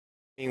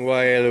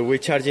While we're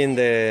charging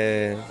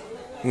the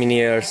Mini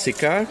RC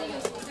car,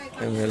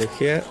 I'm really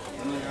here.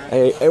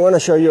 I want to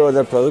show you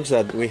other products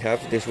that we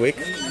have this week.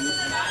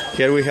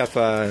 Here we have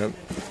a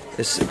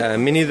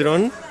mini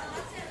drone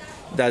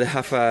that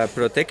have a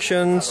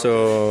protection,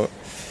 so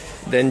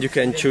then you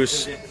can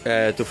choose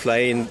to fly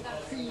in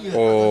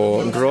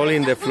or roll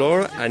in the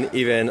floor, and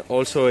even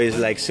also is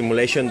like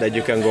simulation that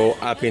you can go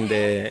up in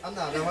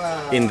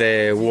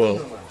the wall.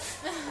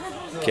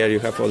 Here you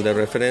have all the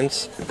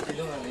reference.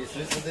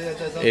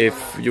 If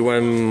you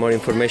want more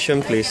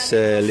information, please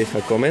leave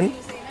a comment.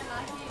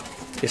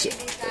 It's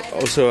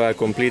also a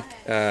complete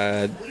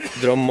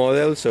drone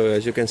model, so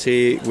as you can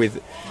see,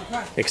 with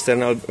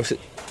external,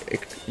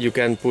 you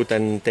can put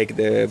and take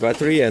the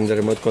battery and the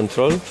remote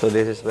control, so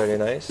this is very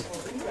nice.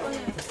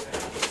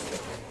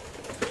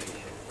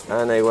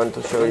 And I want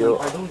to show you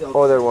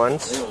other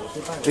ones.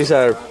 These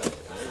are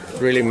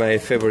really my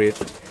favorite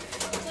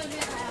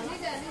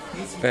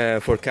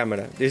for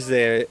camera. This is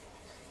the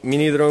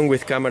mini drone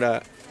with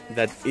camera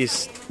that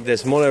is the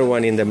smaller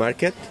one in the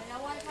market.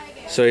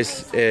 So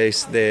it's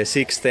the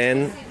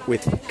CX10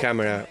 with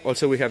camera.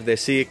 Also we have the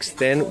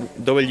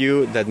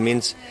CX10W, that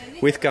means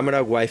with camera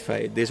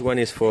Wi-Fi. This one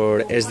is for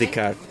SD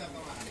card.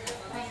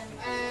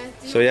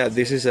 So yeah,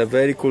 this is a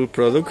very cool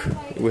product.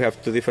 We have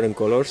two different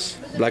colors,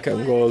 black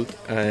and gold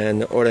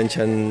and orange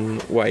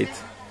and white.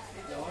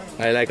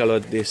 I like a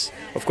lot this.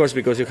 Of course,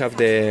 because you have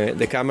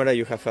the camera,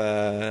 you have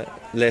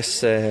less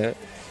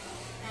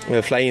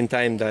flying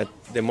time than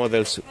the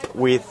models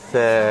with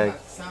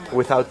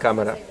without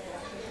camera.